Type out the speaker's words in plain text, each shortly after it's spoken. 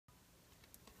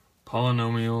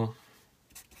polynomial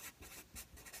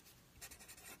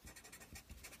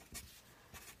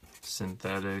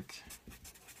synthetic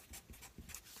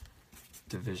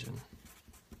division.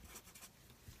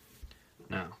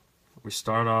 Now, we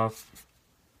start off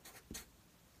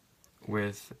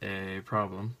with a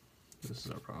problem. This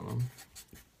is our problem.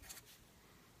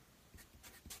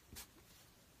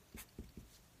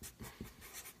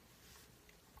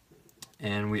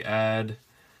 And we add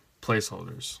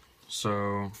placeholders.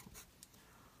 So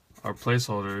our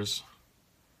placeholders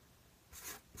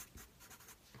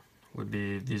would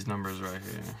be these numbers right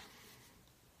here.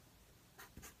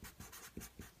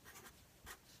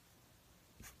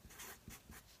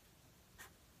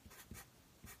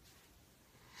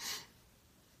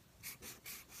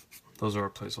 Those are our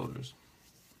placeholders.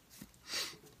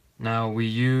 Now we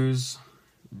use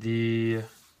the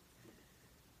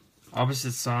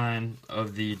opposite sign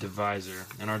of the divisor,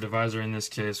 and our divisor in this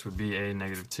case would be a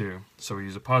 -2. So we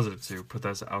use a +2, put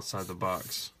that outside the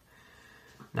box.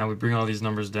 Now we bring all these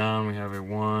numbers down. We have a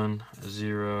 1, a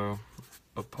 0,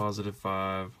 a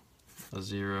 +5, a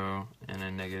 0, and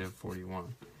a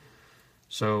 -41.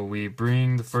 So we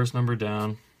bring the first number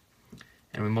down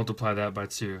and we multiply that by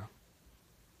 2.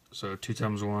 So 2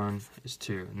 times 1 is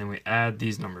 2. And then we add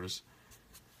these numbers.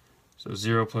 So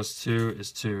 0 plus 2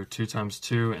 is 2. 2 times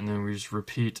 2, and then we just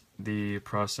repeat the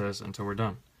process until we're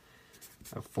done.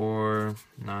 4,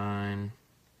 9,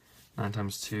 9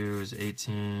 times 2 is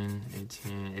 18,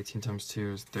 18 times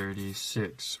 2 is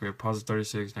 36. We have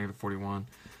 +36, -41,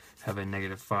 have a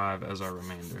 -5 as our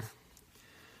remainder.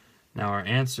 Now our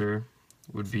answer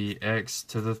would be x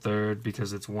to the third,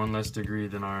 because it's one less degree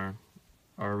than our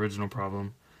original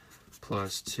problem,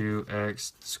 plus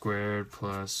 2x squared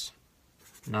plus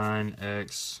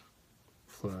 9x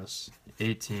plus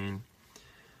 18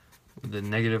 with the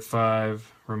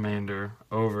 -5 remainder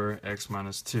over x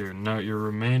minus 2. Note your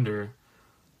remainder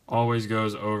always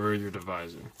goes over your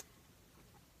divisor.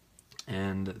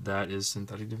 And that is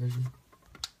synthetic division.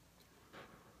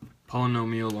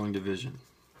 Polynomial long division.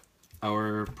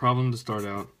 Our problem to start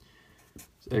out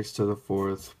is x to the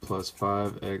fourth plus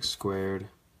 5x squared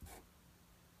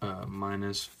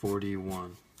minus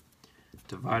 41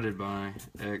 divided by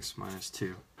x minus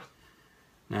 2.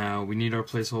 Now we need our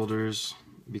placeholders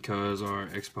because our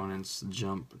exponents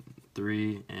jump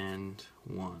 3 and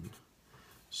 1.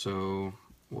 So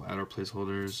we'll add our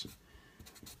placeholders: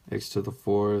 x to the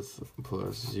fourth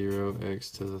plus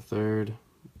 0x to the third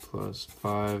plus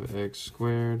 5x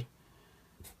squared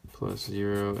plus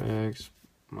 0x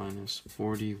minus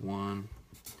 41,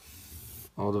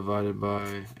 all divided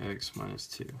by x minus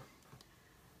 2.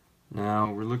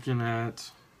 Now we're looking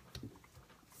at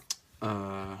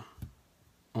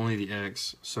only the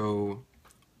x, so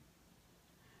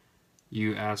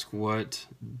you ask what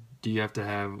do you have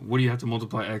to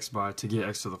multiply x by to get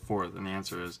x to the fourth, and the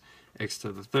answer is x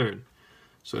to the third.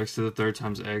 So x to the third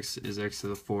times x is x to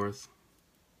the fourth,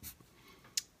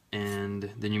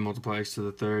 and then you multiply x to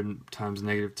the third times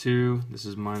 -2. This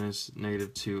is minus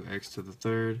 -2x to the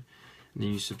third, and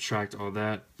then you subtract all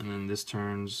that, and then this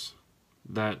turns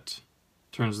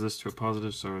this to a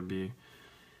positive, so it would be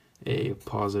a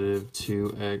positive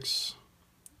 2x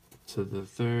to the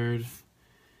third.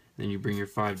 Then you bring your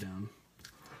 5 down,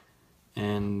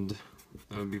 and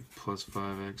that would be plus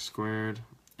 5x squared,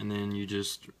 and then you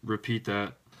just repeat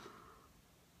that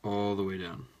all the way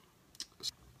down.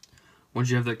 Once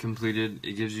you have that completed,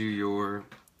 it gives you your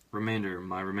remainder.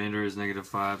 My remainder is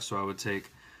 -5, so I would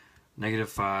take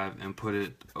 -5 and put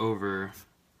it over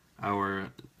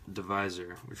our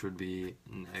divisor, which would be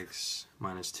x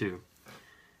minus 2.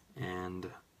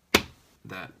 And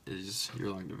that is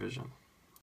your long division.